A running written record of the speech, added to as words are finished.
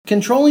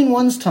Controlling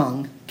one's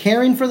tongue,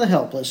 caring for the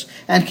helpless,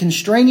 and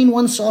constraining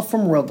oneself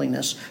from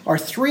worldliness are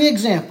three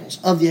examples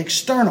of the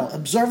external,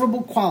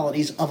 observable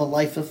qualities of a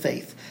life of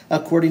faith,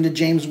 according to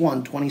James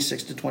 1,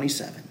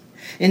 26-27.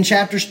 In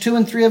chapters 2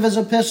 and 3 of his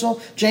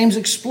epistle, James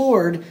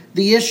explored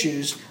the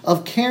issues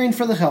of caring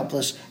for the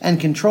helpless and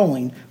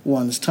controlling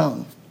one's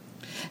tongue.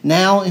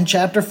 Now, in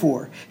chapter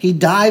 4, he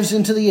dives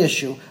into the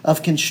issue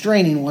of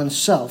constraining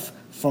oneself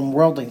from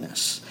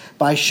worldliness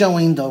by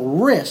showing the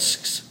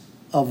risks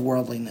of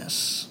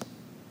worldliness.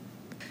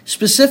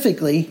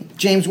 Specifically,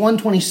 James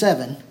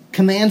 1:27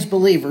 commands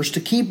believers to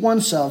keep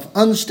oneself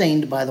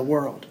unstained by the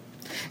world.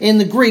 In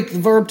the Greek, the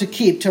verb to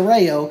keep,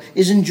 tereo,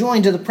 is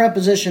enjoined to the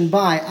preposition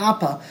by,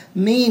 apa,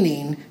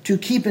 meaning to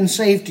keep in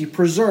safety,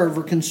 preserve,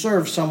 or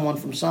conserve someone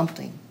from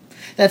something.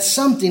 That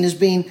something is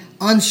being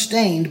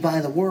unstained by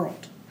the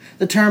world.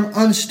 The term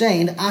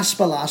unstained,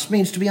 aspalos,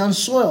 means to be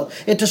unsoiled.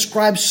 It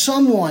describes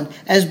someone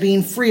as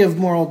being free of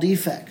moral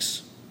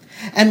defects.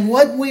 And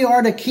what we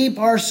are to keep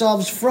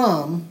ourselves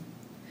from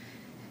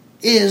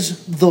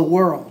is the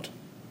world.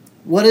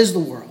 What is the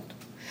world?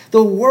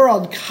 The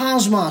world,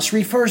 cosmos,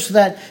 refers to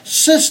that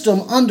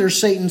system under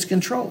Satan's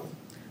control.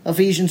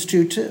 Ephesians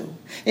 2:2,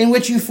 in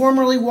which you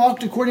formerly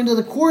walked according to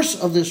the course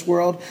of this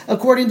world,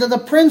 according to the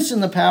prince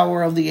and the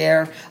power of the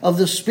air, of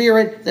the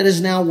spirit that is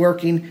now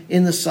working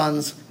in the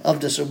sons of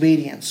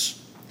disobedience.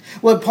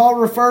 What Paul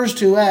refers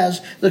to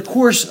as the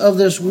course of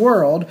this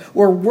world,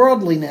 or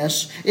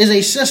worldliness, is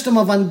a system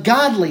of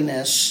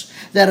ungodliness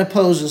that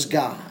opposes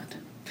God.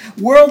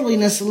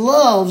 Worldliness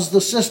loves the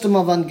system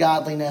of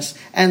ungodliness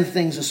and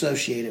things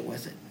associated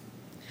with it.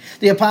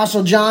 The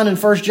Apostle John in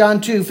 1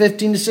 John 2,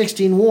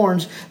 15-16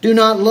 warns, "Do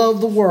not love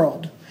the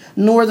world,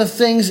 nor the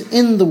things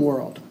in the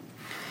world.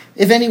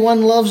 If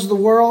anyone loves the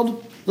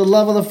world, the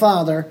love of the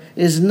Father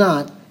is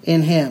not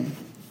in him.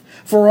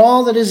 For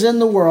all that is in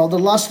the world, the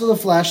lust of the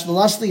flesh, the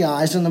lust of the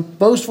eyes, and the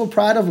boastful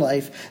pride of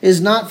life,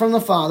 is not from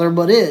the Father,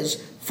 but is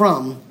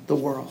from the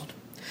world."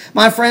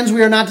 My friends,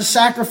 we are not to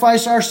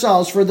sacrifice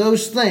ourselves for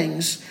those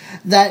things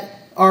that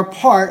are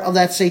part of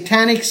that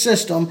satanic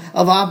system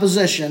of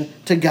opposition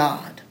to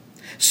God.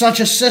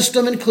 Such a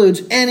system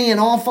includes any and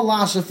all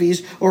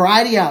philosophies or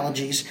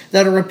ideologies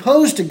that are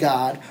opposed to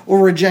God or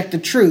reject the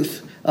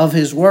truth of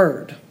His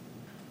Word.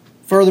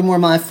 Furthermore,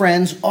 my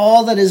friends,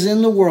 all that is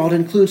in the world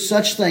includes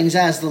such things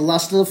as the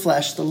lust of the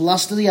flesh, the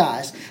lust of the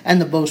eyes,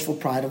 and the boastful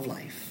pride of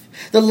life.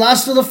 The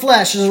lust of the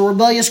flesh is a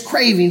rebellious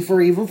craving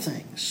for evil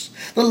things.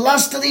 The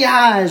lust of the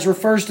eyes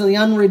refers to the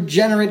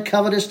unregenerate,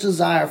 covetous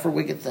desire for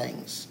wicked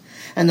things.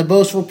 And the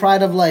boastful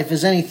pride of life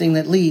is anything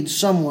that leads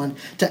someone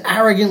to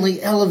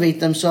arrogantly elevate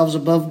themselves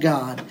above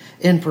God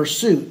in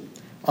pursuit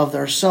of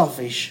their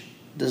selfish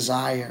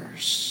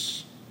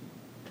desires.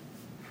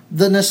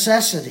 The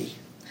necessity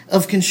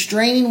of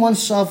constraining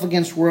oneself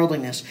against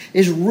worldliness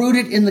is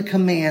rooted in the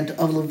command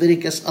of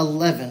Leviticus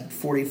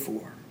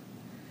 11:44.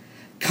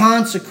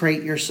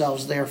 "Consecrate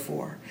yourselves,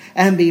 therefore,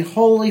 and be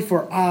holy,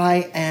 for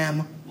I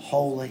am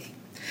holy."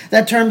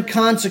 That term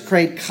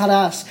consecrate,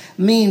 karas,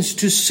 means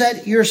to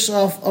set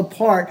yourself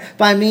apart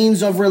by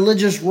means of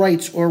religious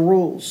rites or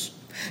rules.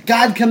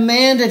 God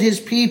commanded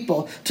His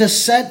people to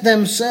set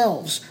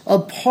themselves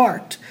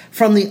apart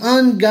from the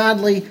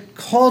ungodly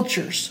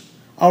cultures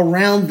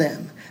around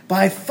them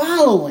by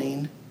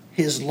following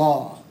His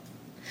law.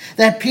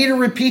 That Peter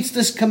repeats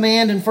this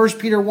command in 1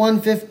 Peter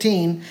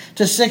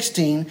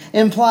 1:15-16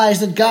 implies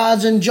that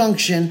God's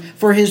injunction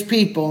for His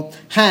people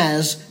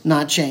has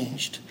not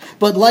changed.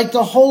 "But like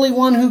the Holy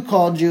One who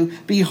called you,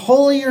 be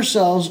holy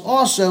yourselves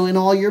also in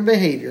all your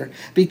behavior,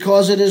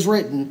 because it is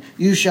written,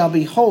 'You shall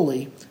be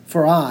holy,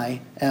 for I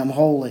am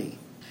holy.'"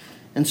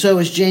 And so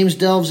as James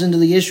delves into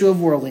the issue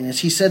of worldliness,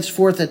 he sets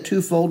forth a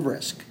twofold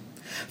risk.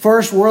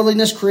 First,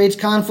 worldliness creates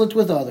conflict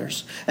with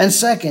others. And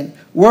second,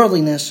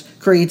 worldliness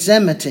creates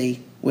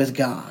enmity with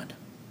God.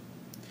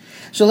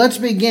 So let's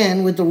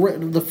begin with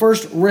the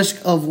first risk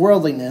of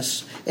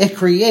worldliness. It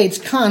creates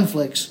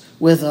conflicts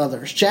with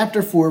others.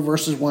 Chapter 4,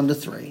 verses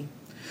 1-3.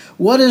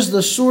 "What is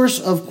the source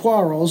of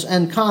quarrels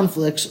and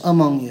conflicts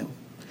among you?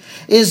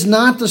 Is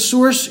not the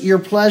source your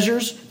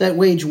pleasures that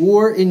wage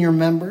war in your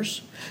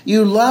members?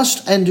 You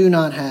lust and do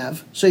not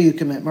have, so you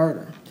commit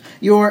murder.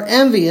 You are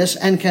envious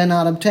and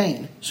cannot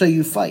obtain, so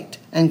you fight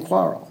and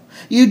quarrel.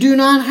 You do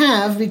not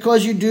have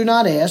because you do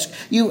not ask.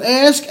 You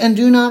ask and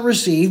do not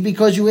receive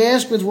because you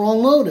ask with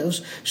wrong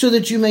motives, so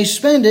that you may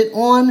spend it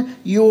on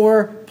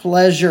your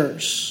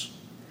pleasures."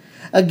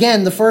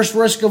 Again, the first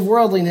risk of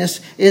worldliness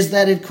is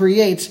that it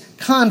creates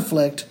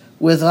conflict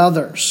with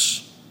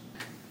others.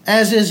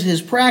 As is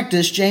his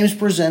practice, James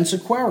presents a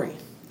query.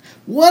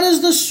 What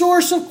is the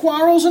source of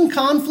quarrels and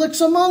conflicts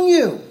among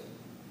you?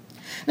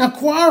 Now,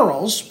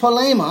 quarrels,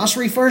 polemos,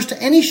 refers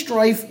to any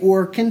strife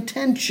or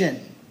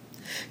contention.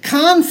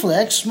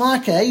 Conflicts,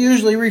 make,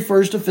 usually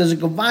refers to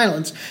physical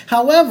violence.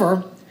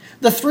 However,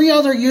 the three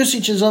other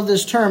usages of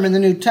this term in the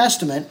New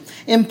Testament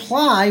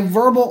imply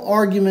verbal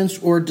arguments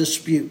or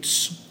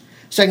disputes.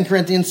 2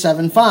 Corinthians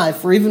 7:5,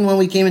 "For even when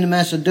we came into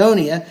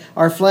Macedonia,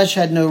 our flesh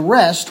had no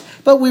rest,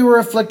 but we were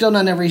afflicted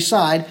on every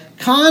side.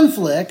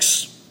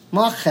 Conflicts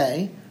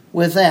mache,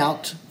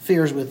 without,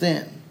 fears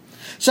within.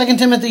 2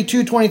 Timothy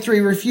 2:23,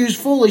 refuse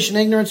foolish and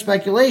ignorant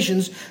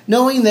speculations,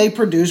 knowing they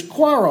produce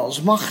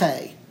quarrels,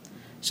 mache.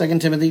 2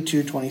 Timothy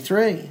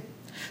 2:23.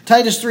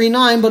 Titus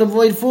 3:9, but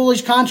avoid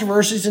foolish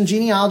controversies and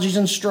genealogies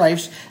and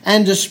strifes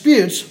and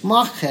disputes,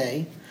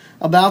 mache,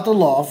 about the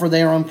law, for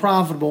they are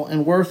unprofitable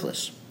and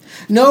worthless.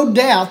 No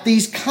doubt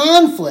these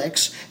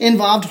conflicts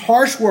involved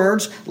harsh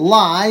words,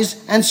 lies,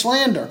 and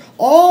slander,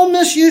 all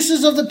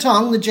misuses of the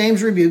tongue that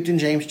James rebuked in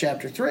James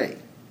chapter 3.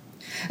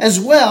 As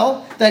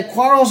well, that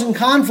quarrels and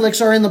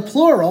conflicts are in the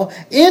plural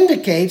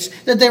indicates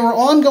that they were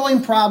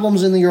ongoing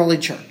problems in the early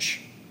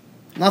church.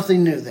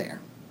 Nothing new there.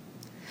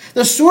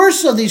 The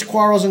source of these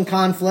quarrels and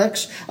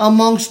conflicts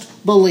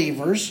amongst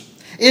believers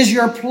is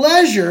your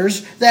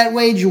pleasures that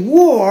wage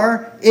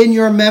war in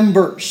your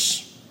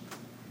members.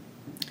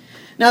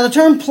 Now, the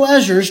term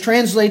pleasures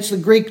translates the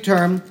Greek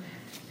term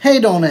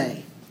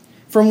hedone,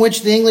 from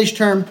which the English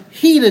term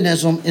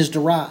hedonism is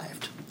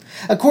derived.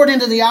 According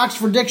to the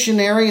Oxford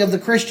Dictionary of the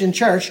Christian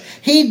Church,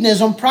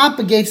 hedonism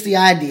propagates the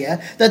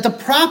idea that the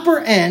proper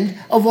end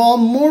of all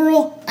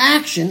moral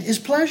action is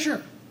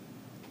pleasure.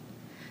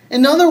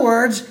 In other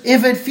words,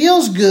 if it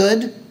feels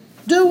good,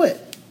 do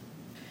it.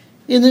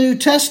 In the New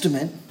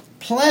Testament,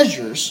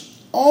 pleasures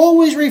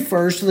always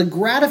refers to the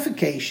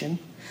gratification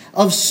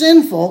of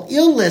sinful,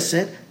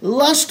 illicit,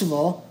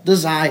 lustful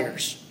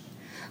desires.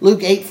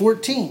 Luke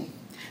 8:14.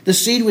 The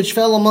seed which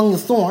fell among the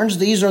thorns,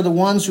 these are the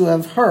ones who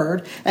have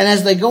heard, and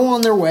as they go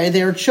on their way,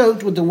 they are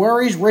choked with the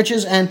worries,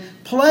 riches, and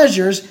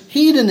pleasures,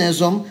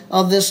 hedonism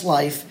of this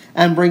life,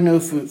 and bring no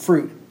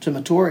fruit to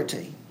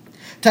maturity.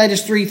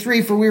 Titus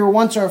 3:3, for we were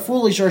once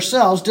foolish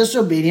ourselves,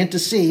 disobedient,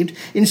 deceived,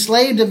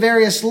 enslaved to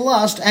various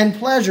lusts and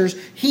pleasures,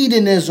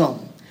 hedonism,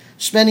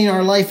 spending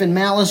our life in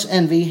malice,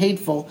 envy,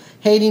 hateful,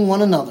 hating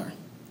one another.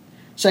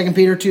 2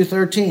 Peter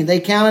 2:13, they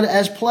counted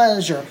as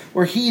pleasure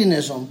or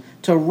hedonism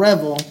to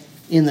revel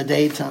in the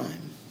daytime.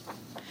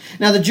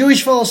 Now, the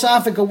Jewish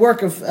philosophical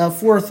work of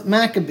 4th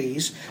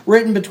Maccabees,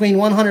 written between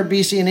 100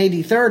 BC and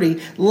AD 30,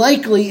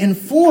 likely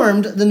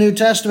informed the New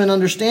Testament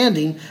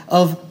understanding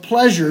of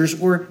pleasures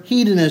or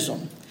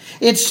hedonism.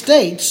 It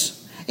states,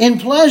 in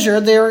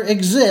pleasure there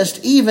exists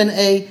even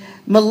a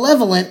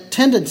malevolent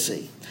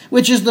tendency,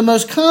 which is the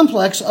most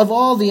complex of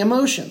all the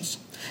emotions.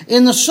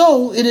 In the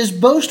soul it is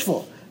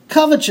boastful,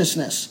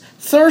 covetousness,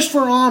 thirst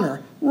for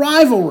honor,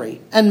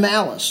 rivalry, and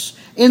malice.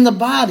 In the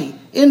body,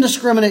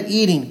 indiscriminate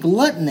eating,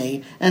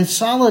 gluttony, and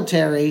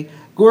solitary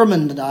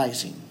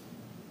gourmandizing.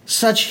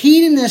 Such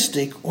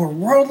hedonistic or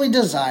worldly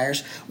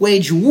desires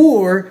wage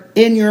war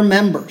in your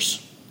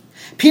members.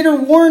 Peter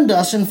warned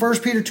us in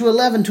 1 Peter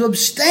 2:11 to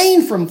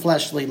abstain from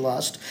fleshly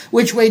lust,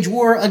 which wage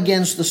war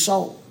against the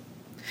soul.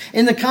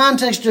 In the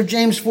context of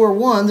James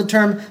 4:1, the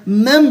term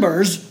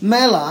members,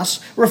 melos,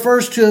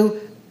 refers to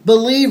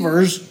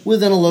believers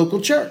within a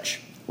local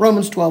church.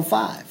 Romans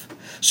 12:5.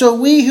 So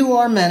we who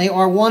are many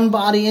are one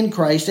body in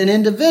Christ and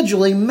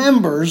individually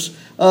members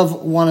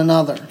of one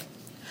another.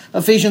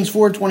 Ephesians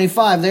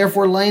 4:25,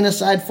 therefore laying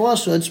aside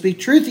falsehood, speak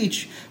truth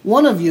each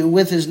one of you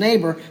with his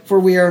neighbor, for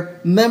we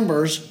are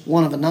members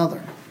one of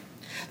another.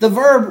 The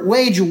verb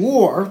wage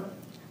war,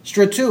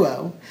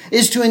 stratuo,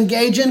 is to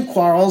engage in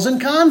quarrels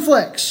and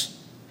conflicts.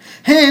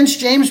 Hence,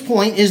 James'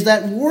 point is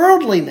that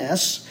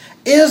worldliness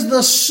is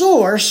the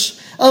source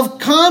of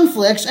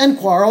conflicts and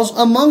quarrels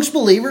amongst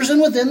believers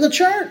and within the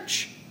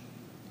church.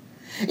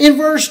 In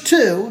verse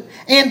 2,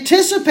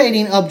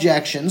 anticipating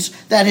objections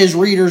that his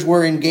readers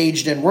were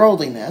engaged in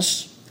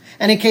worldliness,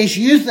 and in case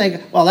you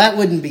think, well, that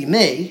wouldn't be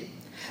me,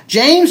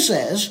 James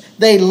says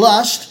they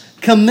lust,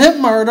 commit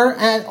murder,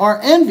 and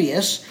are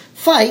envious,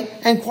 fight,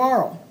 and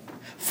quarrel.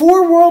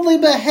 4 worldly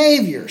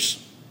behaviors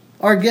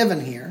are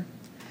given here,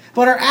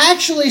 but are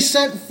actually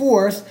set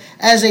forth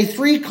as a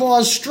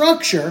 3-clause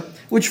structure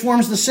which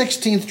forms the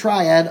 16th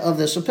triad of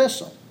this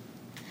epistle.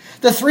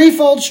 The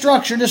threefold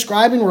structure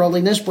describing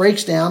worldliness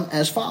breaks down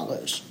as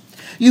follows.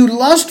 You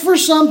lust for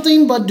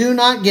something but do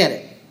not get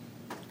it.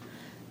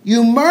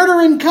 You murder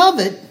and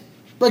covet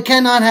but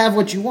cannot have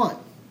what you want.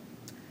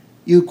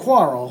 You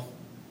quarrel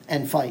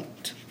and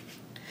fight.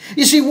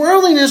 You see,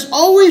 worldliness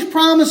always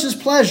promises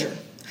pleasure,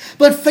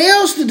 but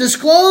fails to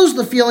disclose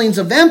the feelings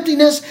of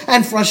emptiness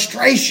and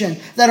frustration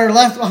that are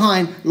left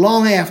behind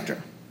long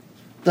after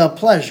the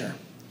pleasure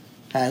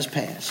has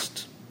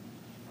passed.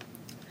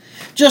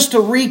 Just to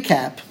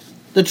recap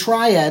the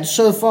triad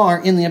so far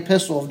in the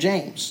epistle of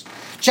James.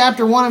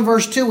 Chapter 1 and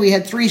verse 2, we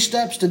had 3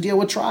 steps to deal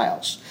with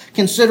trials.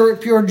 Consider it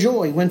pure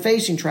joy when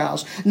facing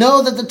trials.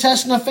 Know that the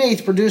testing of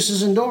faith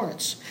produces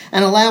endurance,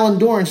 and allow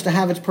endurance to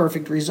have its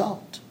perfect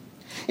result.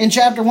 In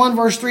chapter 1,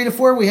 verse 3 to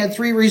 4, we had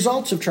 3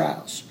 results of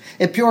trials.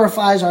 It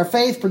purifies our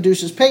faith,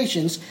 produces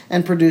patience,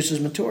 and produces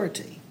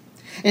maturity.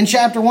 In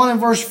chapter 1 and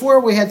verse 4,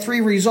 we had 3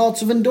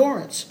 results of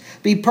endurance.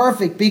 Be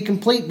perfect, be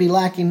complete, be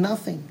lacking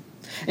nothing.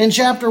 In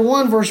chapter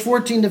 1, verse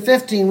 14 to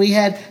 15, we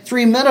had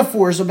 3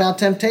 metaphors about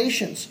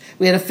temptations.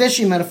 We had a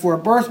fishing metaphor, a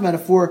birth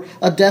metaphor,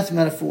 a death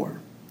metaphor.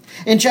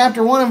 In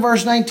chapter 1 and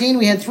verse 19,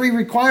 we had 3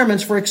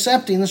 requirements for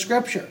accepting the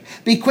Scripture.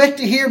 Be quick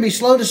to hear, be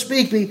slow to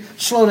speak, be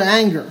slow to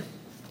anger.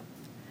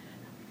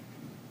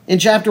 In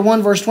chapter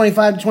 1, verse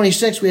 25 to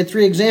 26, we had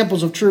 3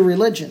 examples of true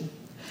religion.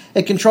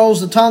 It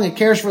controls the tongue, it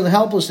cares for the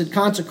helpless, it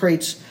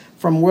consecrates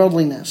from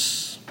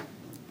worldliness.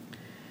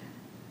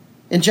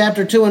 In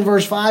chapter 2 and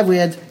verse 5, we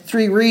had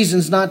 3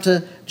 reasons not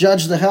to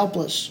judge the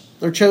helpless.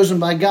 They're chosen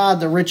by God,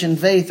 they're rich in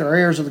faith, they're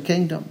heirs of the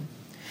kingdom.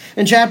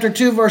 In chapter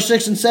 2, verse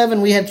 6 and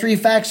 7, we had 3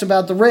 facts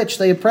about the rich.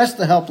 They oppress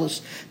the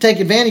helpless, take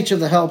advantage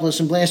of the helpless,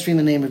 and blaspheme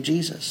the name of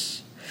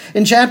Jesus.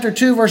 In chapter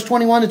 2, verse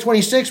 21 to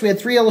 26, we had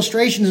 3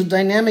 illustrations of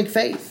dynamic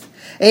faith.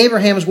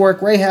 Abraham's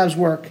work, Rahab's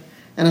work,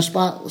 and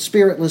a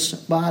spiritless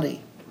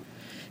body.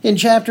 In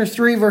chapter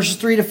 3, verses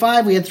 3 to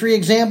 5, we had 3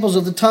 examples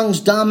of the tongue's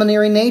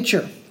domineering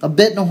nature. A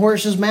bit in a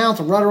horse's mouth,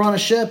 a rudder on a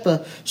ship,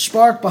 a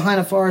spark behind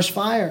a forest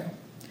fire.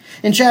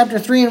 In chapter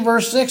 3 and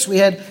verse 6, we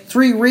had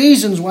 3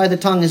 reasons why the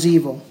tongue is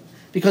evil.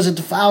 Because it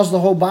defiles the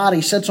whole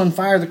body, sets on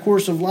fire the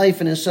course of life,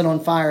 and is set on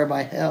fire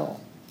by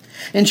hell.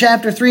 In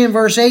chapter 3 and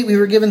verse 8, we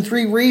were given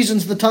 3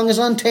 reasons the tongue is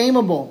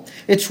untamable.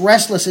 It's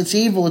restless, it's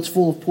evil, it's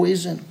full of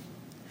poison.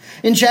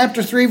 In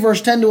chapter 3,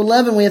 verse 10 to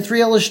 11, we had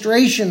 3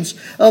 illustrations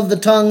of the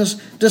tongue's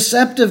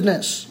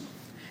deceptiveness.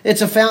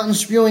 It's a fountain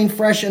spewing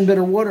fresh and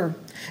bitter water.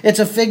 It's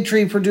a fig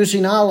tree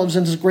producing olives,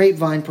 and it's a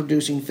grapevine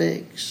producing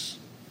figs.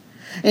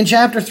 In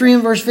chapter 3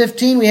 and verse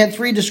 15, we had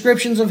 3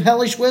 descriptions of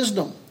hellish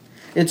wisdom.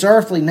 It's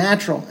earthly,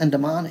 natural, and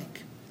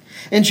demonic.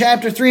 In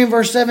chapter 3 and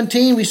verse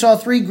 17, we saw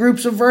 3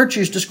 groups of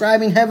virtues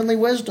describing heavenly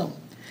wisdom.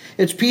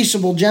 It's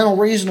peaceable, gentle,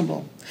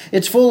 reasonable.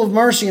 It's full of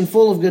mercy and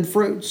full of good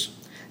fruits.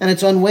 And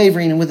it's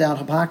unwavering and without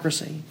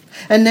hypocrisy.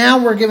 And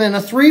now we're given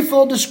a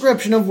threefold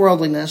description of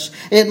worldliness.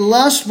 It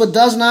lusts but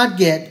does not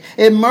get.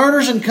 It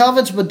murders and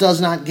covets but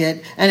does not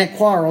get. And it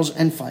quarrels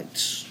and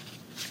fights.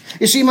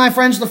 You see, my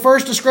friends, the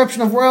first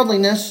description of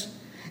worldliness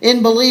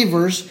in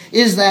believers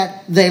is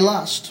that they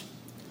lust.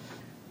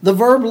 The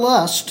verb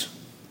lust,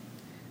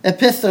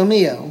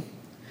 epithumio,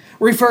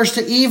 refers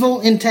to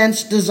evil,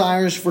 intense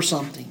desires for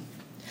something.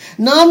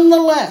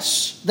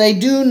 Nonetheless, they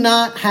do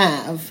not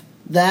have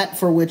that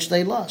for which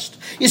they lust.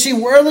 You see,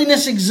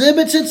 worldliness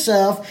exhibits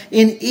itself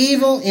in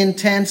evil,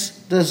 intense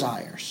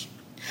desires.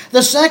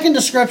 The second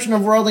description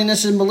of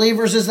worldliness in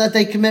believers is that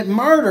they commit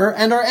murder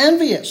and are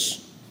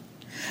envious.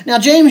 Now,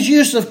 James'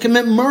 use of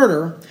commit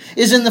murder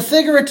is in the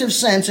figurative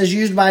sense as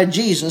used by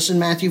Jesus in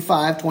Matthew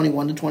 5,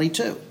 21 to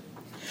 22.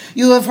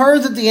 You have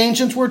heard that the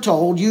ancients were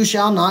told, you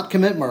shall not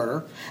commit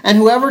murder, and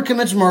whoever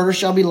commits murder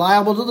shall be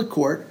liable to the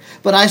court.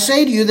 But I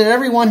say to you that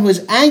everyone who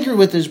is angry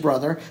with his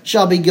brother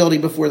shall be guilty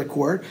before the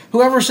court.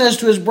 Whoever says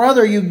to his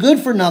brother, you good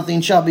for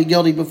nothing, shall be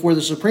guilty before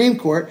the Supreme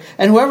Court.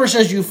 And whoever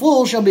says you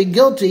fool shall be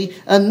guilty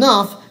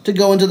enough to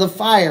go into the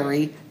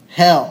fiery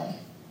hell.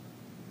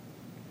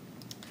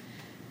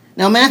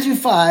 Now Matthew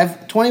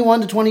 5,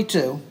 21 to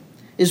 22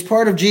 is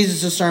part of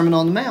Jesus' Sermon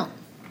on the Mount.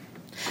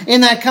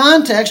 In that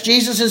context,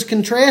 Jesus is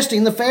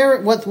contrasting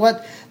with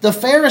what the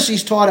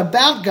Pharisees taught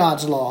about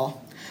God's law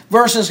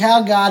versus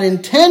how God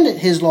intended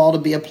his law to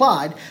be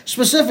applied,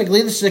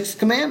 specifically the 6th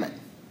commandment.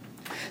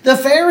 The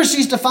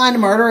Pharisees defined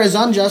murder as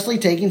unjustly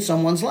taking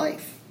someone's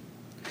life.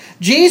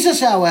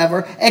 Jesus,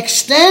 however,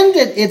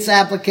 extended its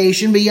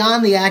application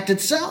beyond the act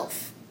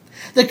itself.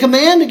 The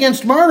command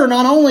against murder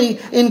not only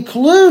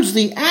includes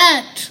the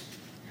act,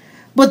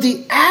 but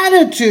the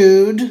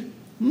attitude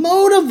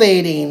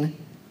motivating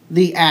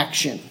the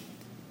action.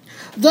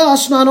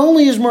 Thus, not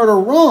only is murder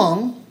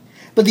wrong,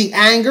 but the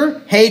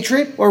anger,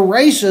 hatred, or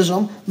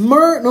racism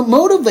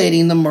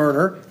motivating the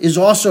murder is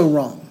also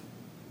wrong.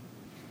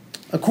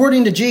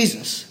 According to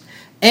Jesus,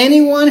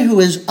 anyone who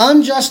is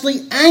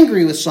unjustly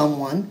angry with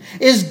someone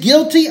is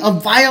guilty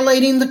of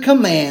violating the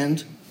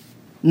command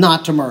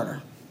not to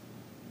murder.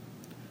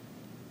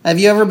 Have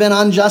you ever been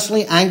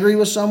unjustly angry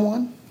with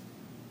someone?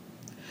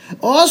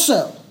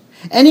 Also,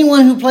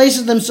 anyone who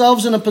places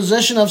themselves in a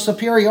position of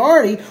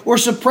superiority or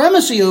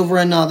supremacy over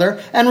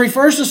another and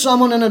refers to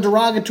someone in a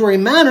derogatory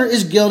manner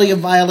is guilty of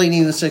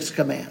violating the 6th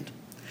command.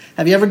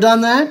 Have you ever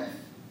done that?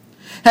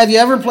 Have you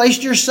ever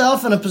placed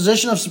yourself in a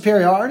position of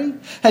superiority?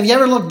 Have you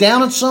ever looked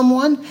down at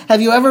someone?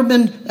 Have you ever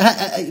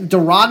been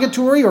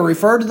derogatory or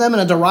referred to them in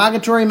a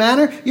derogatory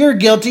manner? You're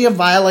guilty of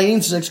violating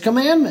the 6th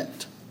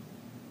commandment.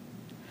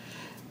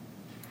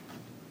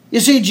 You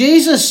see,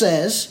 Jesus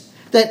says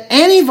that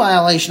any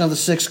violation of the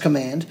 6th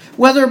command,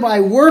 whether by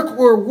work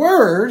or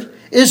word,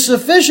 is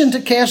sufficient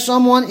to cast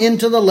someone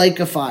into the lake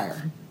of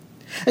fire.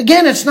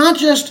 Again, it's not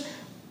just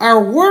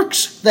our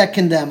works that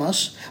condemn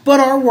us, but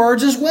our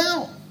words as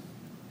well.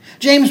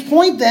 James'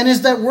 point then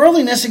is that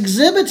worldliness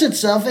exhibits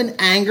itself in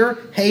anger,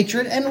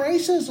 hatred, and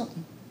racism.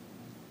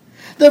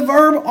 The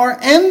verb are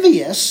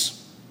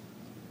envious,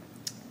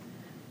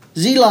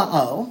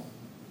 zelao,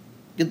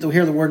 get to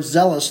hear the word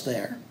zealous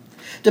there,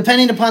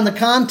 depending upon the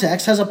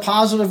context, has a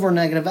positive or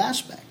negative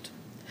aspect.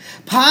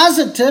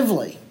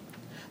 Positively,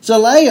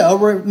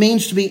 zaleo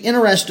means to be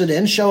interested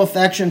in, show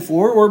affection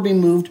for, or be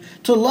moved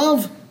to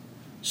love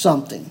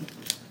something.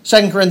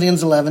 2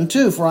 Corinthians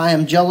 11:2, for I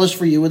am jealous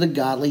for you with a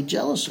godly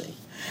jealousy.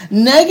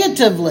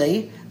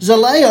 Negatively,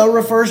 zaleo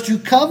refers to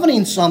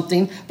coveting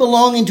something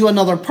belonging to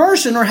another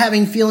person or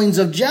having feelings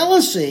of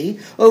jealousy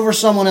over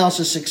someone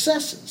else's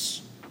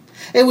successes.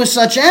 It was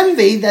such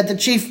envy that the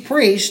chief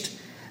priest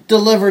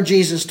delivered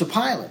Jesus to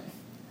Pilate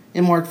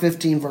in Mark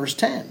 15, verse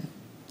 10.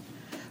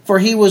 For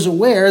he was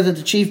aware that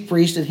the chief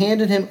priest had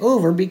handed him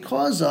over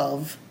because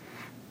of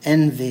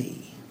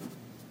envy.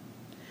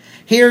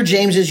 Here,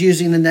 James is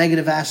using the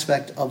negative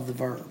aspect of the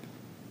verb.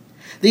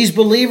 These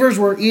believers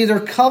were either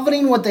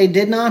coveting what they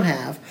did not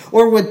have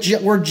or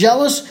were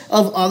jealous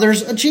of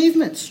others'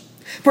 achievements.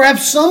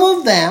 Perhaps some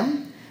of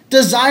them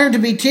desired to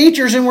be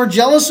teachers and were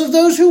jealous of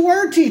those who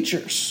were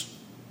teachers.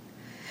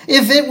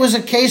 If it was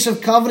a case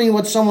of coveting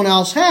what someone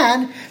else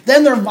had,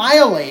 then they're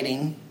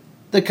violating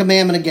the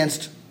commandment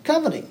against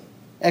coveting.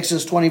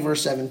 Exodus 20,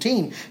 verse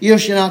 17. You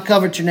shall not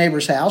covet your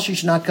neighbor's house. You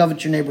shall not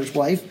covet your neighbor's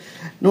wife,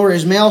 nor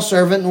his male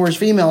servant, nor his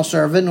female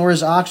servant, nor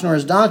his ox, nor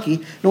his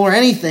donkey, nor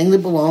anything that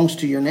belongs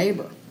to your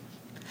neighbor.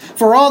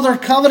 For all their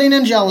coveting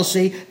and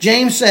jealousy,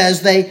 James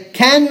says they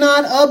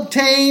cannot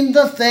obtain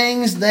the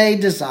things they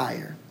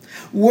desire.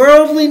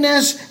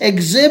 Worldliness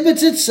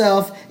exhibits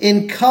itself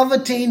in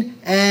coveting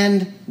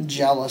and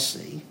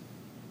jealousy.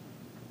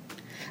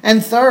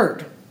 And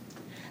third,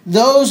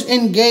 those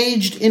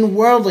engaged in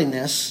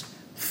worldliness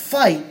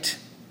fight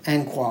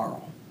and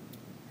quarrel.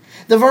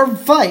 The verb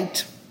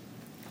fight,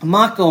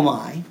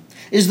 makomai,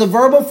 is the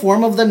verbal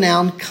form of the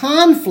noun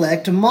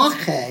conflict,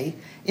 mache,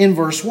 in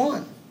verse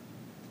 1.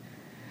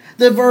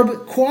 The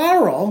verb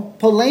quarrel,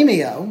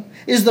 polemio,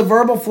 is the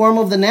verbal form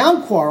of the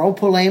noun quarrel,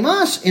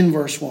 polemas, in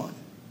verse 1.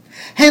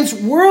 Hence,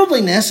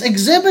 worldliness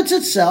exhibits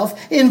itself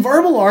in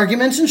verbal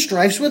arguments and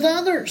strifes with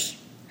others.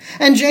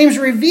 And James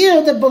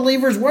revealed that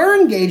believers were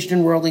engaged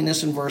in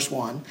worldliness in verse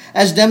 1,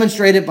 as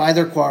demonstrated by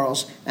their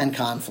quarrels and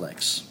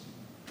conflicts.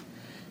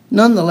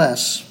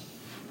 Nonetheless,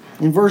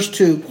 in verse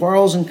 2,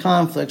 quarrels and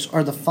conflicts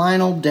are the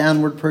final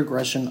downward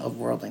progression of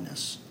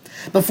worldliness.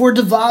 Before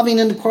devolving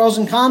into quarrels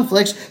and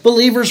conflicts,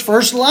 believers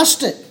first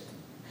lusted.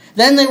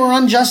 Then they were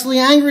unjustly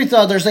angry with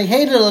others. They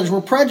hated others,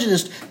 were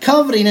prejudiced,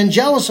 coveting, and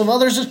jealous of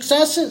others'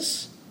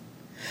 successes.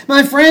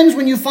 My friends,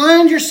 when you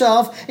find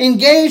yourself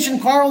engaged in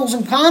quarrels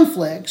and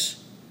conflicts,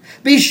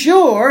 be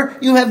sure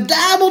you have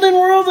dabbled in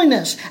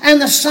worldliness, and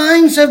the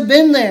signs have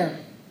been there.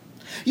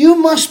 You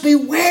must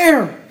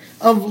beware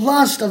of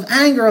lust, of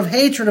anger, of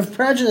hatred, of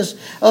prejudice,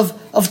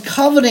 of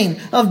coveting,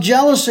 of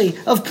jealousy,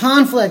 of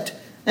conflict,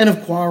 and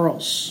of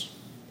quarrels.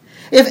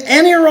 If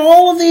any or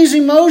all of these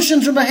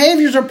emotions or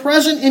behaviors are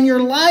present in your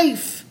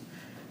life,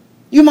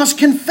 you must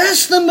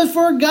confess them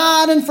before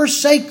God and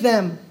forsake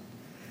them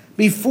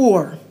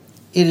before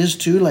it is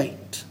too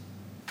late.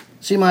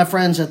 See, my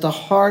friends, at the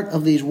heart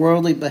of these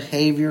worldly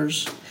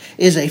behaviors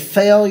is a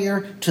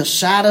failure to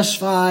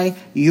satisfy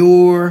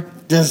your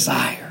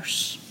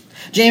desires.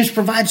 James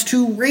provides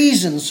two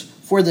reasons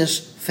for this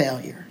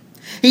failure.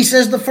 He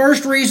says the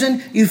first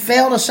reason you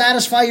fail to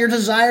satisfy your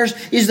desires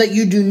is that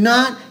you do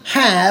not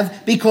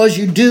have because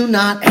you do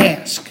not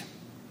ask.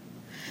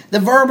 The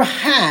verb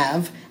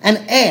have and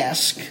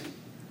ask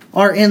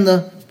are in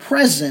the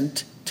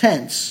present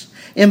tense,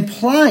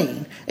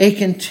 implying a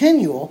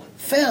continual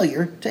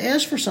failure to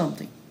ask for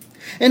something.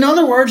 In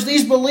other words,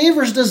 these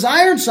believers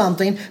desired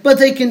something, but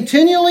they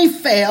continually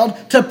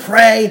failed to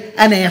pray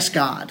and ask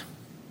God.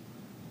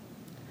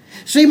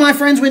 See, my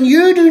friends, when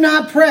you do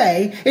not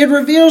pray, it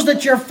reveals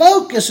that your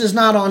focus is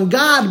not on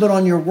God, but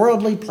on your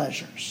worldly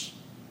pleasures.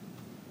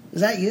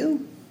 Is that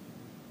you?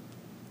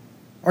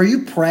 Are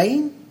you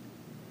praying?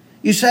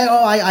 You say,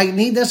 oh, I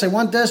need this, I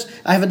want this,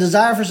 I have a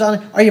desire for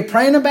something. Are you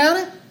praying about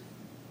it?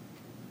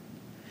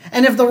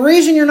 And if the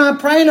reason you're not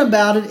praying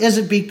about it is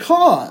it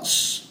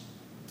because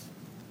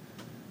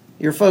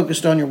you're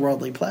focused on your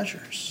worldly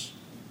pleasures.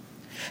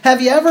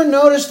 Have you ever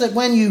noticed that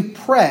when you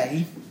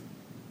pray,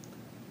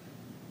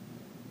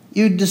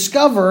 you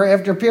discover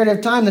after a period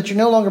of time that you're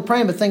no longer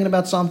praying but thinking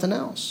about something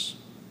else?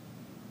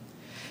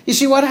 You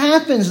see, what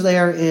happens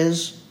there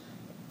is,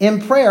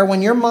 in prayer,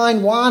 when your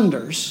mind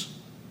wanders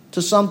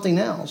to something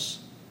else,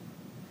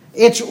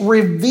 it's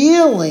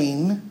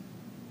revealing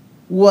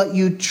what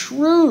you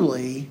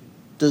truly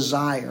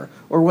desire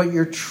or what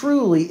you're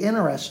truly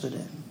interested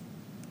in.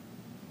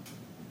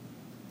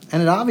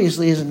 And it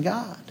obviously isn't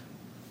God.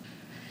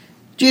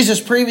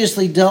 Jesus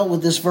previously dealt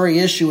with this very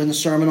issue in the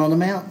Sermon on the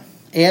Mount.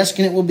 Ask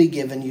and it will be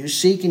given you.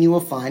 Seek and you will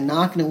find.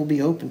 Knock and it will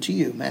be opened to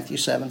you. Matthew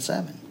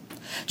 7:7.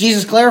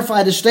 Jesus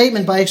clarified his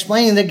statement by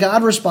explaining that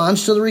God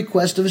responds to the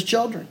request of his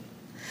children.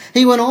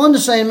 He went on to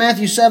say in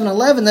Matthew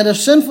 7:11 that if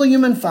sinful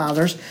human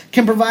fathers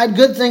can provide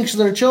good things to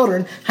their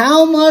children,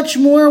 how much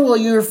more will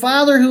your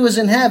Father who is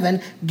in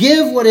heaven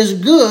give what is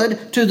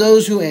good to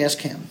those who ask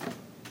him?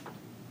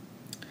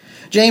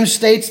 James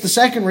states the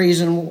second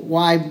reason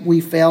why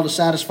we fail to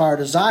satisfy our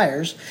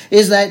desires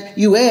is that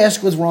you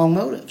ask with wrong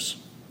motives.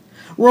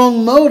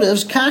 Wrong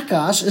motives,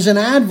 kakos, is an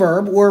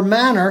adverb or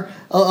manner,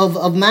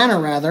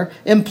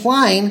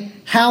 implying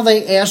how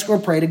they ask or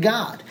pray to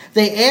God.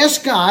 They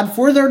ask God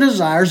for their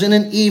desires in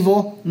an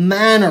evil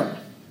manner.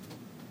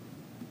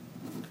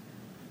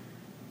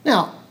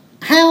 Now,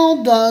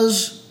 how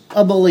does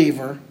a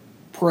believer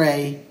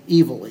pray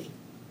evilly?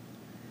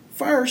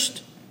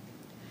 First,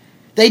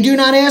 they do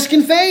not ask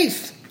in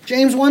faith.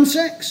 James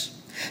 1:6.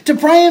 To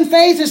pray in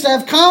faith is to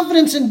have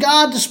confidence in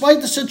God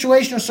despite the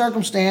situation or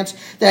circumstance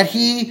that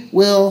He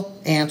will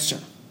answer.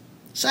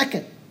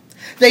 Second,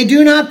 they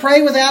do not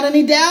pray without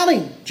any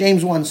doubting.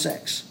 James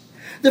 1:6.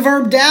 The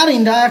verb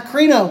doubting,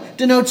 diakrino,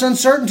 denotes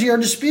uncertainty or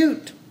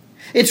dispute.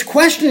 It's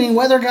questioning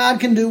whether God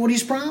can do what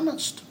He's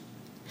promised.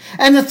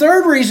 And the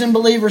third reason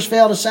believers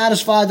fail to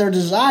satisfy their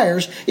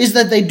desires is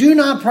that they do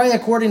not pray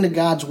according to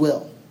God's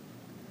will.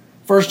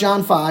 1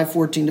 John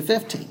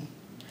 5:14-15.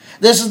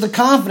 This is the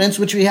confidence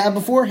which we have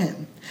before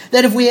Him,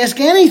 that if we ask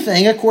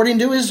anything according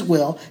to His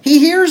will, He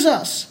hears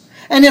us.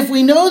 And if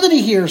we know that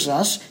He hears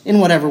us in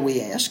whatever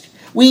we ask,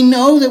 we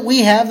know that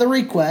we have the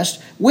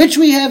request which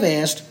we have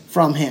asked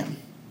from Him.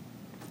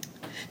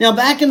 Now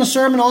back in the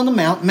Sermon on the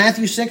Mount,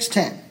 Matthew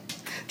 6:10,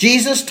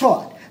 Jesus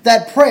taught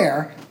that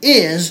prayer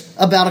is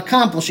about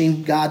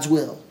accomplishing God's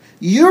will.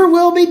 Your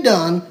will be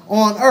done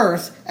on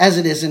earth as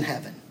it is in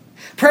heaven.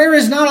 Prayer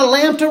is not a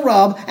lamp to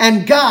rub,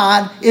 and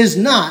God is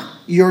not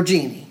your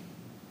genie.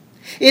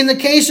 In the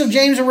case of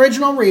James'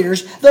 original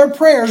readers, their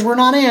prayers were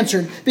not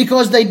answered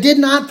because they did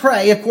not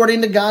pray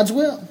according to God's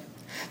will.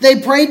 They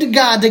prayed to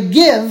God to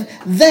give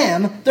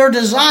them their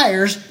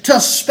desires, to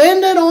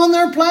spend it on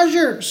their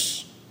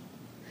pleasures.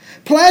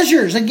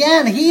 Pleasures,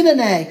 again,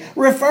 hedone,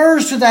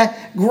 refers to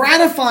that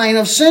gratifying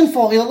of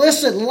sinful,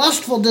 illicit,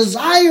 lustful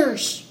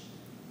desires.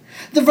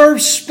 The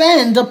verb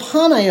spend,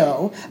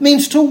 apaneo,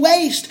 means to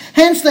waste.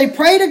 Hence, they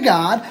pray to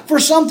God for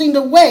something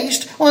to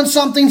waste on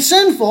something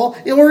sinful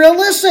or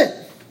illicit.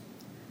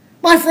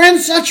 My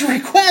friends, such a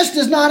request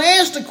is not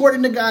asked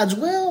according to God's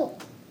will.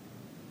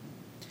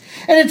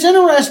 And it's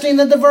interesting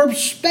that the verb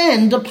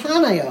spend,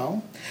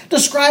 apaneo,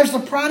 describes the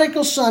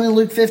prodigal son in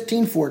Luke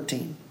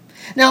 15:14.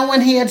 Now,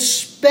 when he had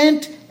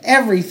spent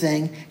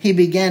everything, he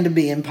began to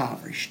be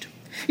impoverished.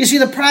 You see,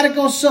 the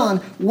prodigal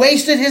son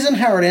wasted his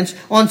inheritance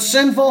on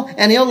sinful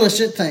and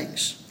illicit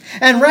things.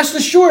 And rest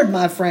assured,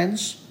 my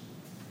friends,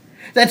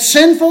 that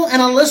sinful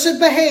and illicit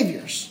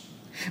behaviors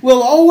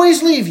will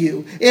always leave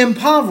you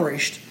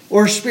impoverished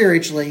or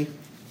spiritually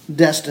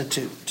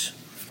destitute.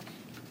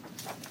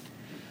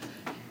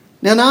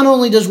 Now, not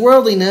only does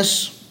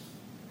worldliness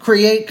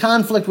create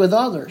conflict with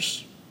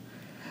others,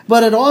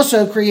 but it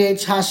also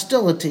creates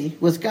hostility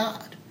with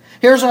God.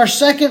 Here's our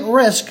second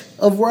risk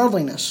of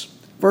worldliness,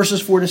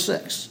 verses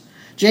 4-6.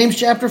 James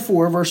chapter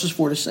 4, verses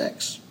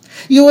 4-6.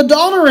 You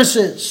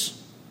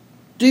adulteresses,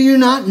 do you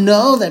not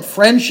know that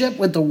friendship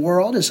with the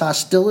world is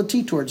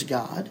hostility towards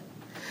God?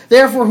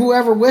 Therefore,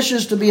 whoever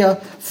wishes to be a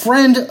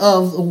friend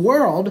of the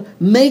world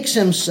makes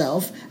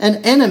himself an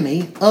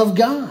enemy of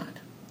God.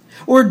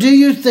 Or do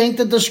you think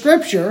that the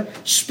Scripture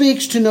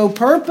speaks to no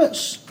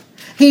purpose?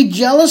 He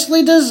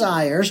jealously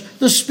desires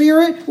the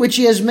Spirit which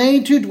He has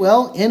made to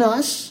dwell in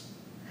us,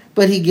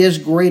 but He gives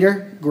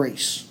greater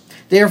grace.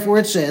 Therefore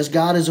it says,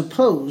 God is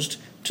opposed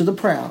to the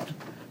proud,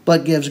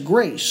 but gives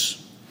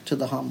grace to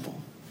the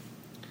humble.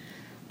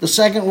 The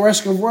second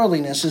risk of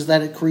worldliness is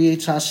that it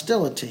creates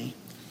hostility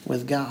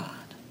with God.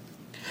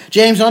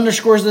 James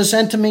underscores this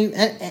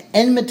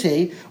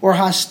enmity or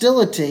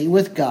hostility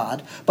with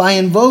God by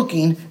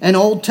invoking an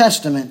Old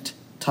Testament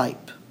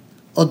type,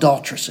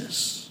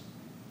 adulteresses.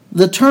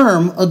 The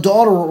term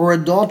adulterer or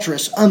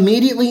adulteress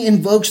immediately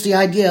invokes the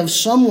idea of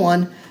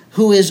someone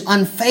who is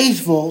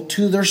unfaithful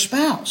to their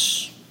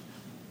spouse.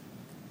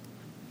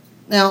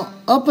 Now,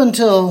 up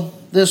until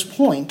this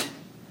point,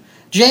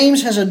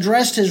 James has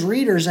addressed his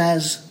readers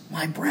as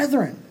my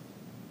brethren.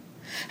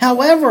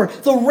 However,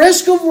 the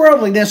risk of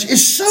worldliness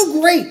is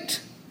so great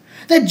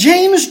that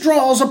James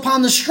draws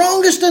upon the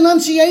strongest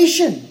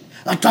enunciation,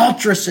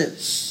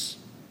 adulteresses.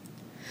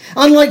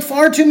 Unlike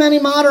far too many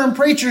modern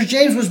preachers,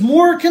 James was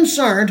more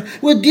concerned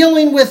with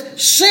dealing with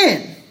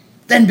sin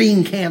than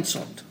being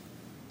canceled.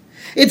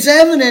 It's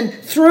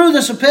evident through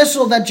this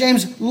epistle that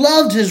James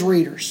loved his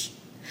readers.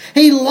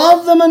 He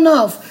loved them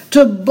enough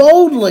to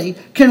boldly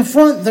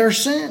confront their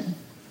sin.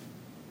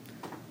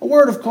 A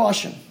word of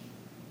caution.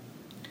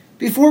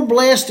 Before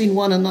blasting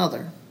one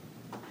another,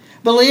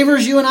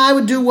 believers, you and I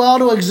would do well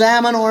to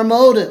examine our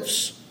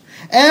motives.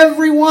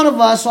 Every one of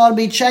us ought to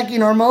be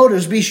checking our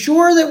motives. Be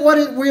sure that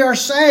what we are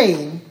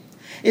saying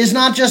is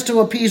not just to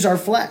appease our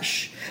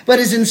flesh, but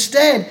is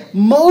instead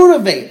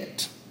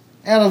motivated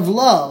out of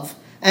love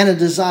and a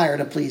desire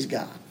to please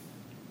God.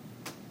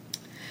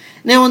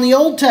 Now, in the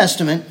Old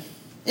Testament,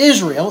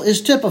 Israel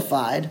is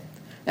typified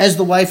as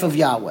the wife of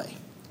Yahweh.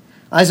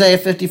 Isaiah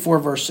 54,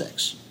 verse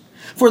 6.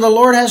 For the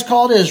Lord has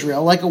called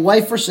Israel like a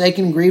wife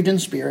forsaken and grieved in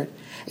spirit,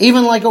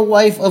 even like a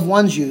wife of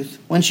one's youth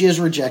when she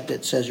is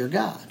rejected, says your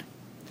God.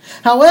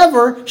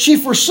 However, she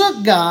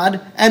forsook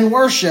God and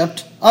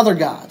worshipped other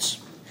gods.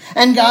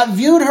 And God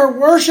viewed her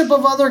worship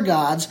of other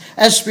gods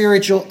as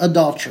spiritual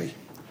adultery.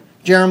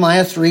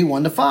 Jeremiah 3,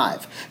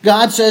 1-5.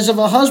 God says, if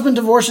a husband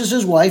divorces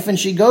his wife and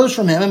she goes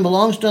from him and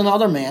belongs to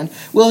another man,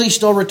 will he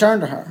still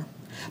return to her?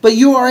 But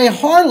you are a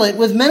harlot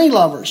with many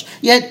lovers,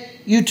 yet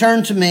you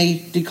turn to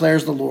me,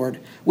 declares the Lord,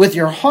 with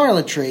your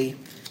harlotry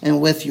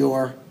and with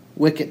your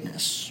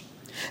wickedness.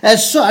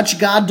 As such,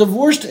 God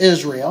divorced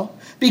Israel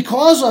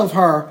because of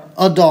her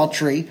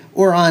adultery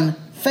or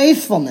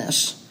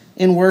unfaithfulness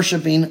in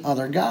worshiping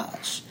other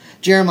gods.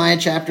 Jeremiah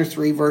chapter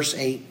 3, verse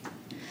 8.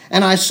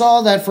 And I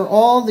saw that for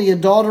all the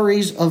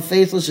adulteries of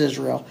faithless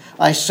Israel,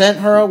 I sent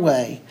her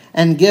away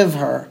and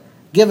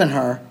given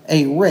her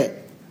a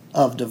writ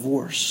of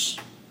divorce.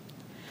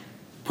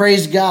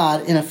 Praise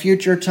God, in a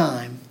future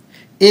time,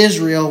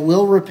 Israel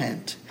will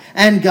repent,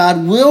 and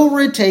God will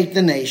retake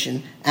the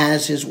nation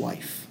as his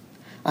wife.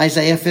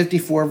 Isaiah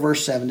 54,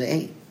 verse 7 to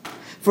 8.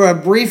 For a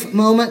brief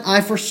moment I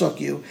forsook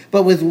you,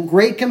 but with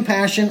great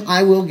compassion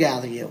I will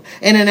gather you.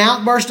 In an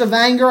outburst of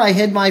anger I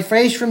hid my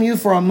face from you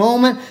for a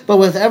moment, but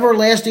with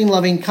everlasting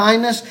loving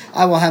kindness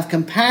I will have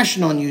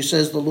compassion on you,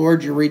 says the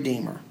Lord your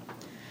Redeemer.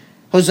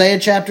 Hosea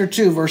chapter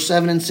 2, verse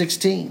 7 and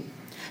 16.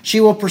 She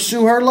will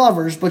pursue her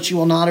lovers, but she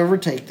will not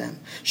overtake them.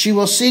 She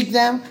will seek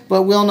them,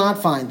 but will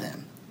not find them.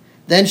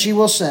 Then she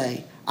will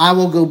say, I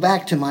will go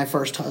back to my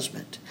first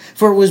husband,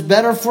 for it was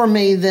better for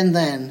me than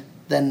then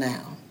than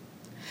now.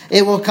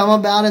 It will come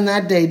about in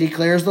that day,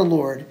 declares the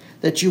Lord,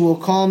 that you will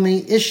call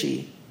me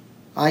Ishi,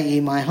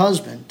 i.e. my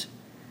husband,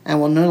 and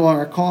will no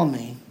longer call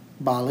me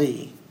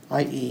Baali,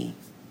 i.e.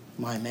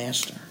 my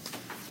master.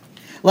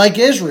 Like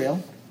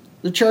Israel,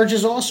 the church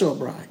is also a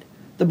bride,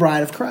 the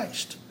bride of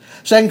Christ.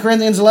 2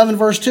 Corinthians 11,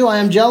 verse 2, I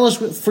am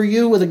jealous for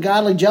you with a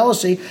godly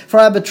jealousy, for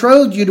I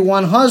betrothed you to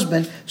one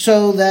husband,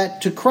 so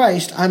that to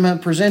Christ I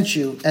might present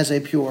you as a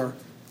pure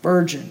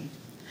virgin.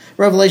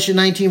 Revelation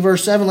 19,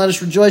 verse 7, let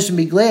us rejoice and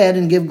be glad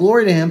and give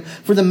glory to him,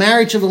 for the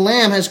marriage of the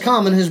Lamb has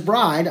come, and his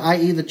bride,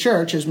 i.e. the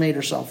church, has made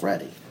herself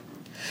ready.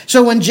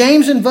 So when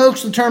James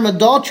invokes the term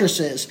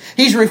adulteresses,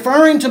 he's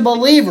referring to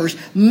believers,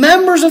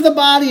 members of the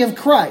body of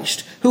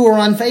Christ, who are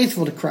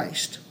unfaithful to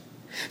Christ.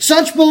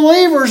 Such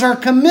believers are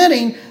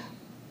committing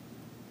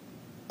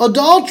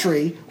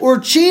adultery or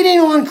cheating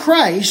on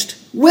Christ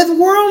with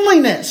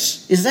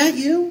worldliness. Is that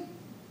you?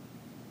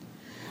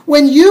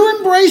 When you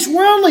embrace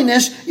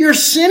worldliness, you're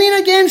sinning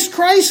against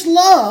Christ's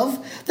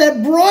love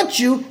that brought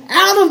you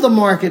out of the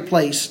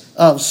marketplace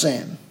of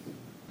sin.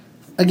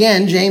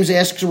 Again, James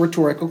asks a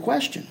rhetorical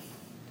question.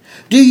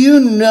 Do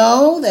you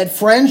know that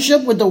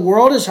friendship with the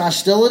world is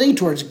hostility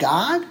towards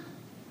God?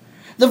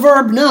 The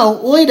verb know,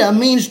 oida,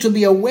 means to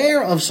be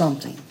aware of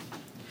something.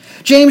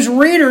 James'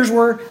 readers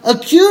were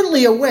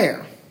acutely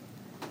aware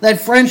that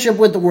friendship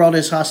with the world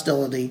is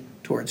hostility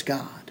towards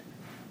God.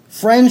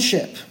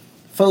 Friendship,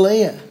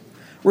 philia,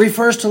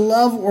 refers to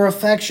love or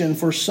affection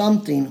for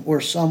something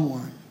or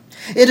someone.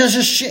 It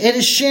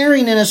is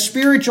sharing in a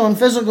spiritual and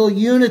physical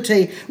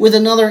unity with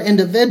another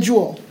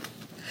individual.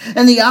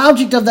 And the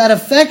object of that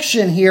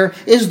affection here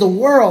is the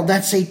world,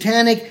 that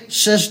satanic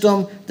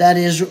system that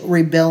is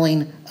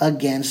rebelling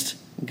against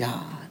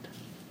God.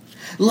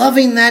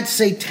 Loving that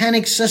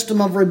satanic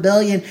system of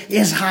rebellion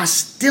is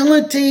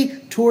hostility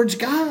towards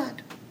God.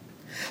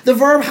 The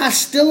verb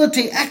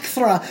hostility,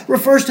 ekthra,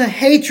 refers to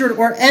hatred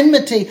or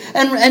enmity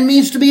and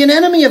means to be an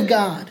enemy of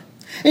God.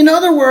 In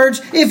other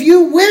words, if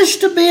you wish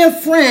to be a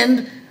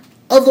friend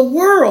of the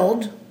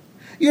world,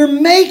 you're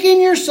making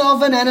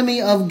yourself an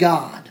enemy of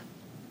God.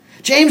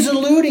 James is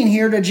alluding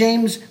here to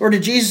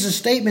Jesus'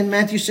 statement in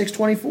Matthew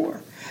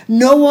 6:24.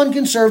 No one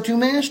can serve two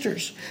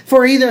masters,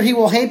 for either he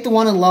will hate the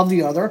one and love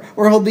the other,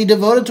 or he'll be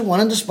devoted to one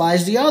and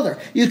despise the other.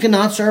 You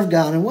cannot serve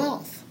God and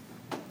wealth.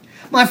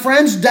 My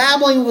friends,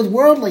 dabbling with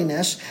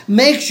worldliness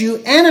makes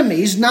you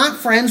enemies, not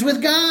friends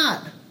with God.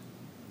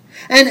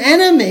 An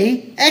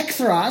enemy,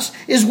 ekthros,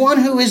 is one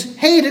who is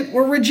hated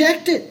or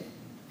rejected.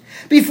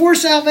 Before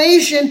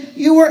salvation,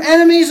 you were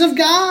enemies of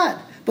God,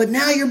 but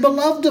now you're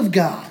beloved of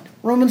God.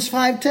 Romans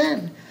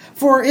 5:10.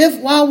 For if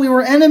while we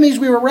were enemies,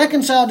 we were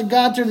reconciled to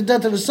God through the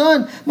death of His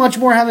Son, much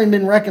more having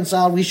been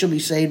reconciled, we shall be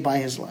saved by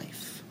His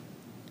life.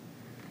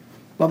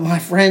 But my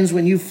friends,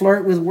 when you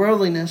flirt with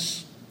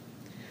worldliness,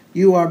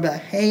 you are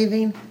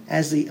behaving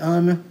as the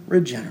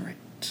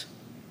unregenerate.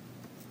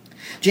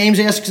 James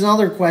asks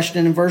another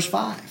question in verse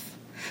 5.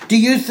 Do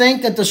you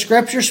think that the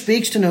Scripture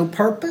speaks to no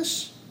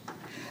purpose?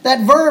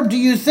 That verb, do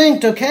you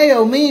think,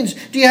 tokeo, means,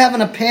 do you have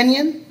an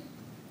opinion?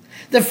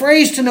 The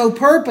phrase to no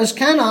purpose,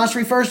 kanos,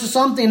 refers to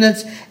something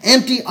that's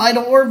empty,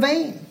 idle, or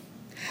vain.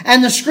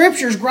 And the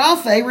Scriptures,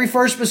 graphe,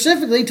 refers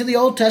specifically to the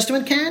Old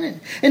Testament canon.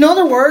 In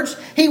other words,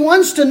 he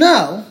wants to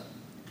know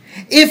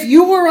if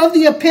you were of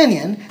the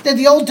opinion that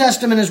the Old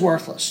Testament is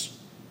worthless.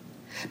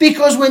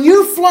 Because when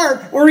you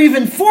flirt or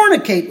even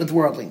fornicate with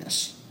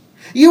worldliness,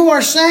 you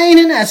are saying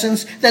in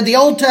essence that the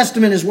Old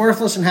Testament is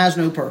worthless and has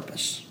no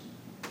purpose.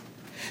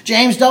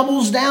 James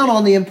doubles down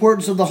on the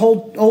importance of the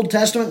whole Old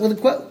Testament with a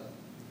quote.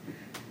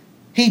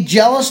 He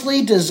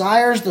jealously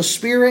desires the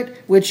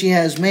Spirit which He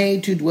has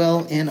made to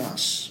dwell in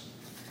us.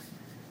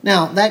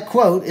 Now, that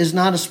quote is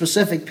not a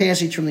specific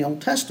passage from the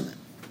Old Testament.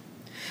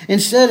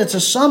 Instead, it's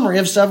a summary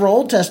of several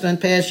Old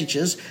Testament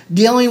passages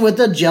dealing with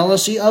the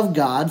jealousy of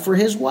God for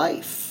His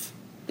wife,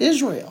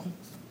 Israel.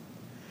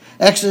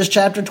 Exodus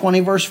chapter 20,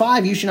 verse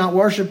 5, you shall not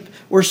worship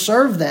or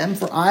serve them,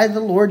 for I, the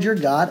Lord your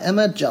God, am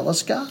a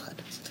jealous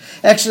God.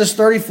 Exodus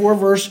 34,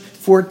 verse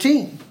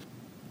 14,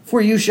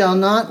 for you shall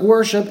not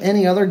worship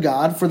any other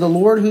God, for the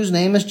Lord whose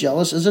name is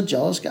jealous is a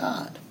jealous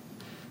God.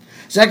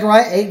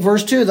 Zechariah 8,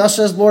 verse 2, thus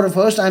says the Lord of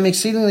hosts, I am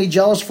exceedingly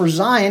jealous for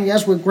Zion,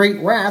 yes, with great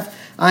wrath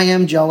I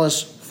am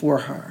jealous for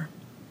her.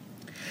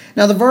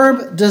 Now the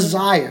verb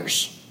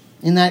desires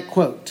in that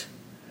quote,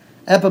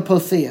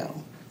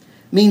 epipotheo,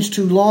 means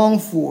to long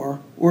for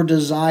or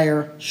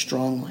desire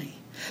strongly.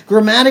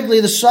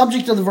 Grammatically, the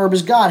subject of the verb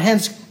is God,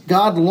 hence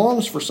God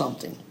longs for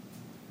something.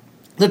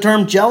 The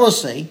term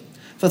jealousy,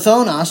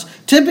 phthonos,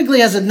 typically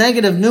has a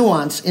negative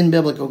nuance in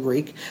biblical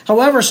Greek.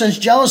 However, since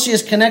jealousy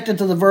is connected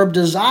to the verb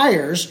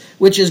desires,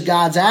 which is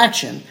God's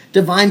action,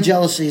 divine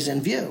jealousy is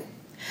in view.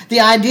 The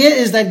idea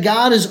is that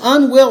God is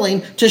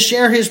unwilling to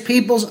share his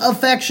people's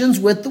affections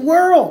with the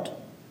world.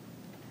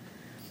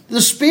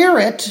 The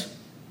Spirit,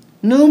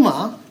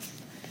 pneuma,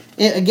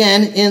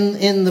 again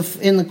in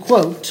the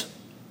quote,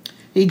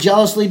 he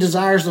jealously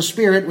desires the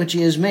Spirit which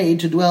he has made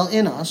to dwell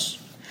in us,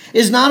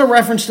 is not a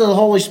reference to the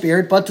Holy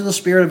Spirit, but to the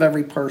spirit of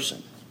every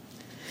person.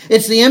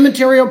 It's the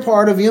immaterial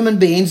part of human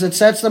beings that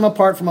sets them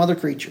apart from other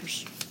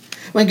creatures.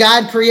 When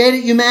God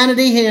created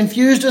humanity, he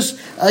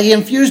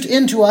infused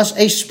into us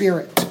a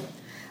spirit,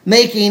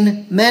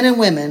 making men and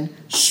women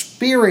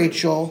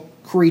spiritual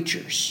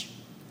creatures.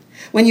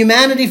 When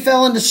humanity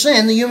fell into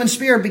sin, the human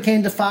spirit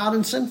became defiled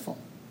and sinful.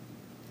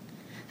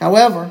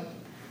 However,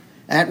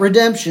 at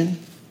redemption,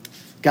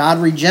 God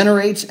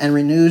regenerates and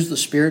renews the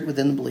spirit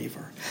within the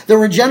believer. The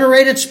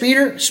regenerated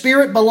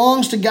spirit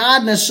belongs to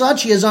God, and as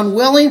such, he is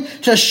unwilling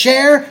to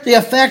share the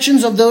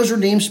affections of those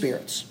redeemed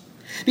spirits.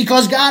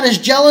 Because God is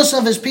jealous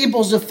of his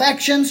people's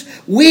affections,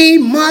 we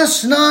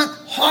must not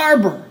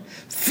harbor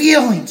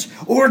feelings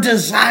or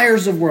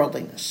desires of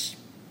worldliness.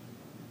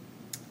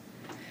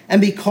 And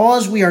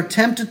because we are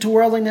tempted to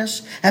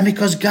worldliness, and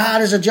because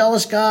God is a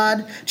jealous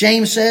God,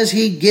 James says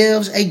he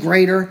gives a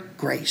greater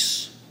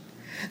grace.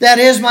 That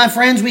is, my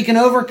friends, we can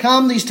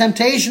overcome these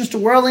temptations to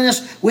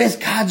worldliness with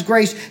God's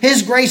grace.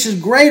 His grace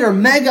is greater,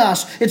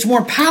 megas. It's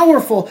more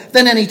powerful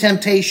than any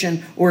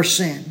temptation or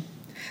sin.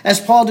 As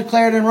Paul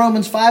declared in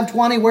Romans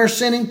 5:20, where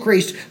sin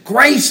increased,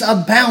 grace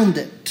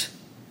abounded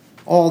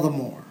all the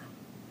more.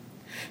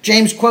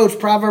 James quotes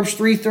Proverbs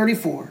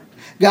 3:34,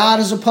 God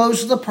is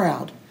opposed to the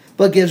proud,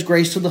 but gives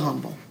grace to the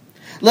humble.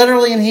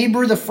 Literally in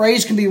Hebrew, the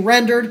phrase can be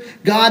rendered,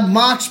 God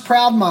mocks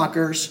proud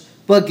mockers,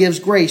 but gives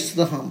grace to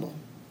the humble.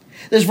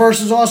 This verse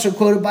is also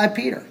quoted by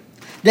Peter,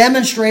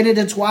 demonstrated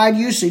its wide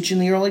usage in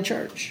the early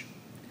church.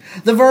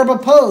 The verb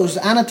oppose,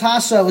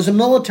 anatasso, is a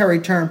military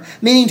term,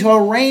 meaning to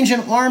arrange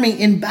an army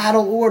in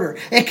battle order.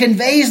 It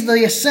conveys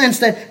the sense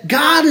that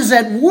God is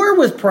at war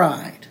with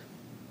pride.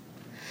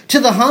 To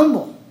the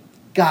humble,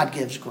 God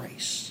gives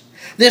grace.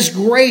 This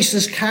grace,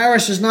 this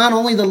charis, is not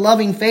only the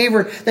loving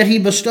favor that he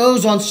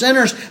bestows on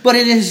sinners, but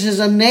it is his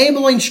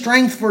enabling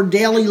strength for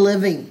daily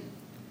living.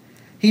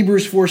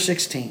 Hebrews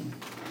 4:16.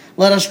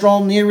 Let us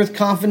draw near with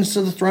confidence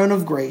to the throne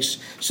of grace,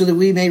 so that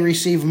we may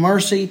receive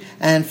mercy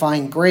and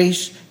find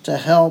grace to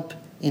help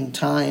in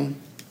time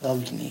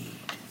of need.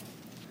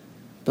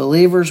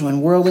 Believers,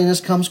 when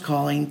worldliness comes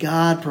calling,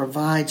 God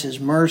provides his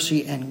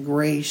mercy and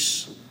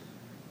grace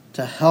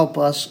to help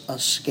us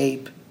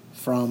escape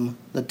from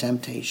the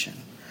temptation.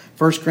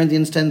 1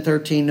 Corinthians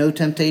 10:13, no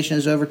temptation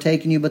has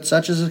overtaken you, but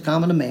such as is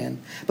common to man.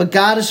 But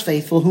God is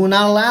faithful, who will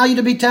not allow you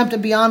to be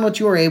tempted beyond what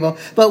you are able,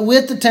 but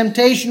with the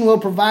temptation will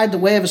provide the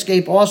way of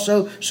escape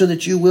also, so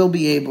that you will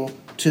be able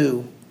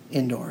to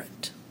endure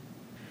it.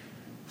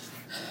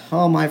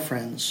 Oh, my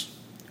friends,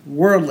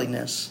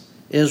 worldliness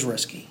is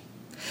risky.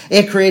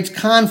 It creates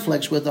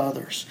conflicts with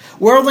others.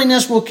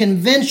 Worldliness will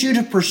convince you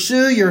to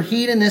pursue your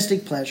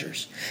hedonistic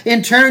pleasures.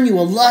 In turn, you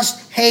will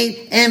lust,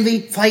 hate,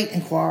 envy, fight,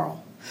 and quarrel.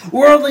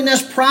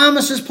 Worldliness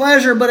promises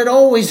pleasure, but it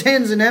always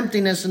ends in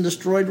emptiness and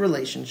destroyed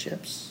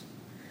relationships.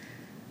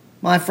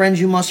 My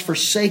friends, you must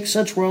forsake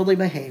such worldly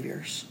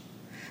behaviors,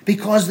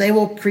 because they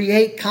will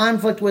create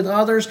conflict with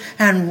others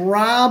and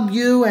rob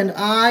you and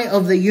I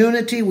of the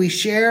unity we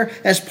share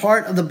as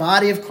part of the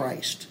body of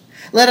Christ.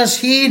 Let us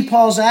heed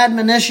Paul's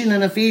admonition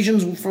in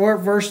Ephesians 4,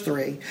 verse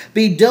 3.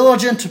 Be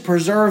diligent to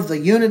preserve the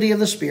unity of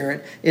the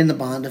Spirit in the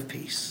bond of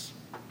peace.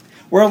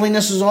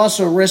 Worldliness is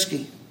also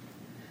risky,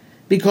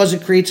 because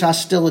it creates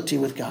hostility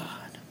with God.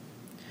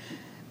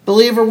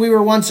 Believer, we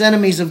were once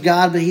enemies of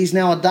God, but he's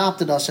now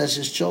adopted us as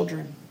his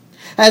children.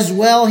 As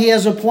well, he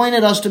has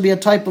appointed us to be a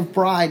type of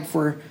bride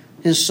for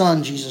his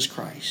Son, Jesus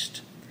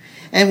Christ.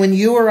 And when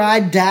you or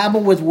I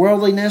dabble with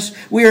worldliness,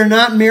 we are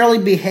not merely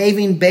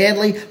behaving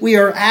badly, we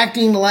are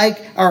acting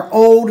like our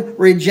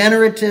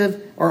unregenerate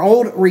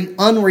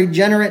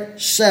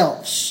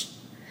selves,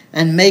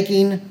 and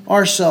making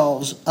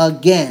ourselves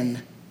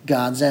again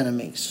God's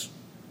enemies.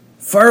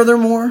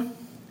 Furthermore,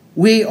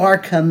 we are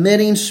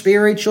committing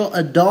spiritual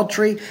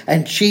adultery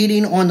and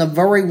cheating on the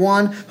very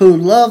one who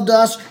loved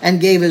us and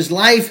gave his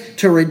life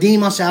to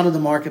redeem us out of the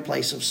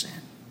marketplace of sin.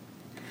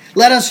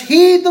 Let us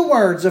heed the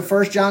words of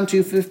 1 John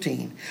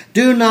 2:15.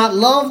 Do not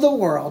love the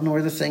world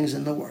nor the things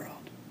in the world.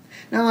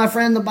 Now, my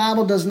friend, the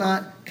Bible does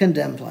not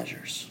condemn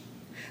pleasures.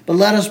 But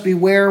let us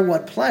beware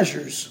what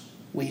pleasures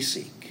we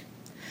seek.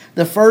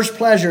 The first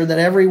pleasure that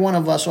every one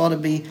of us ought to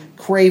be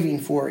craving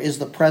for is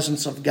the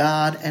presence of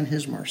God and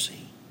His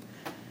mercy.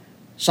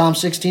 Psalm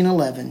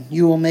 16:11,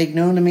 you will make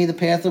known to me the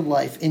path of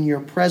life. In your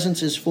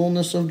presence is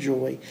fullness of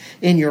joy.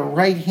 In your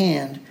right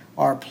hand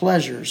are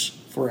pleasures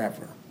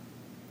forever.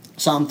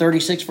 Psalm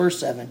 36, verse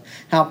 7,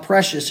 how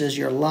precious is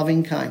your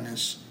loving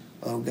kindness,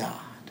 O God.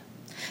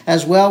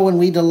 As well, when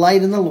we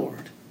delight in the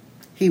Lord,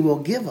 He will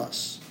give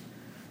us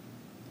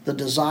the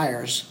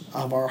desires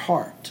of our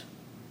heart.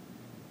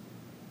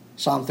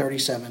 Psalm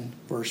 37,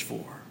 verse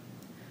 4.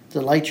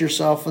 Delight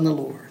yourself in the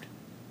Lord.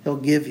 He'll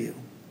give you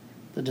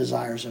the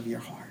desires of your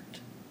heart.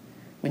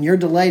 When you're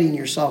delighting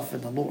yourself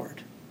in the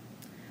Lord,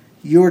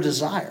 your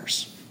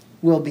desires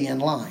will be in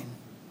line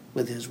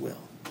with His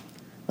will.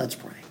 Let's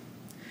pray.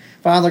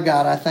 Father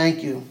God, I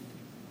thank you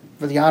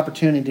for the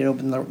opportunity to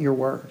open your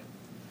word.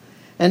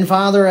 And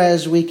Father,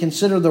 as we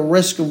consider the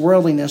risk of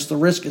worldliness, the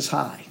risk is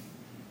high.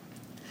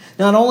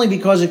 Not only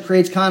because it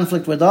creates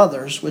conflict with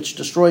others, which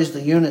destroys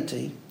the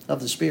unity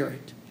of the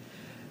Spirit,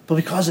 but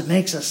because it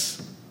makes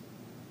us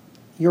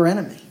your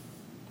enemy.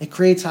 It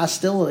creates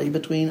hostility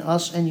between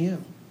us and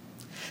you.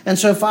 And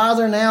so,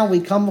 Father, now we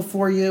come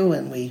before you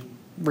and we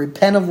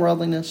repent of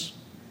worldliness.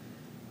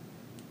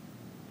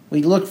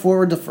 We look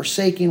forward to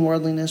forsaking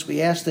worldliness.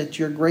 We ask that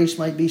your grace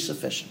might be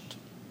sufficient,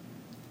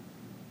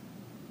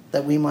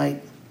 that we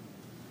might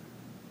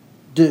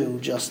do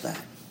just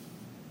that.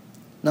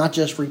 Not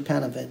just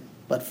repent of it,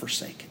 but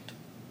forsake it.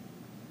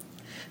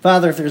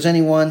 Father, if there's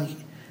anyone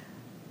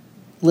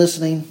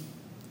listening,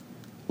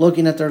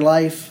 looking at their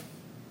life,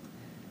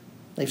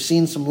 they've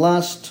seen some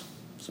lust,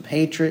 some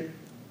hatred,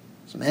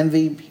 some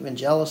envy, even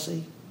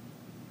jealousy.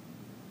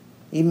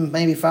 Even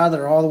maybe, Father,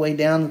 they're all the way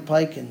down the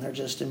pike and they're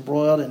just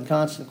embroiled in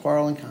constant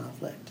quarrel and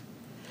conflict.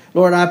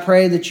 Lord, I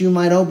pray that you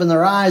might open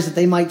their eyes, that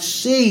they might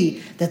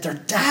see that they're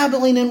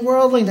dabbling in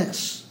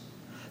worldliness.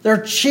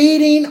 They're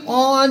cheating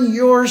on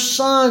your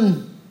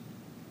Son.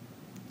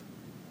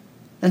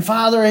 And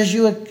Father, as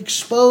you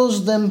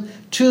expose them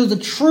to the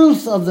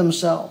truth of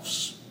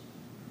themselves,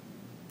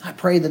 I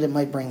pray that it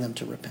might bring them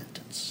to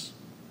repentance.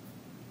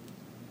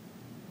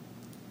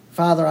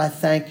 Father, I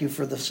thank you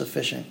for the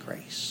sufficient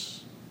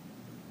grace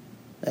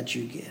that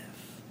you give.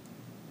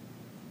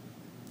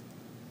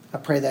 I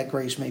pray that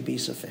grace may be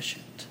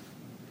sufficient.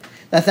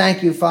 I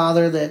thank you,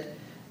 Father, that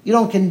you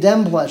don't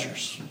condemn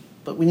pleasures,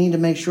 but we need to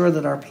make sure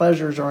that our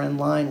pleasures are in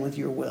line with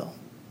your will.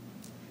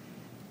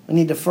 We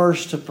need to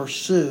first to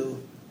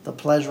pursue the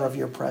pleasure of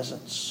your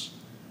presence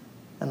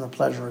and the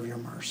pleasure of your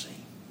mercy.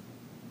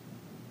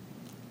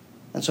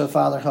 And so,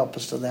 Father, help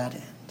us to that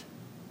end.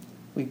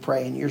 We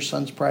pray in your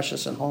Son's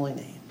precious and holy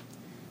name.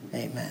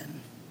 Amen.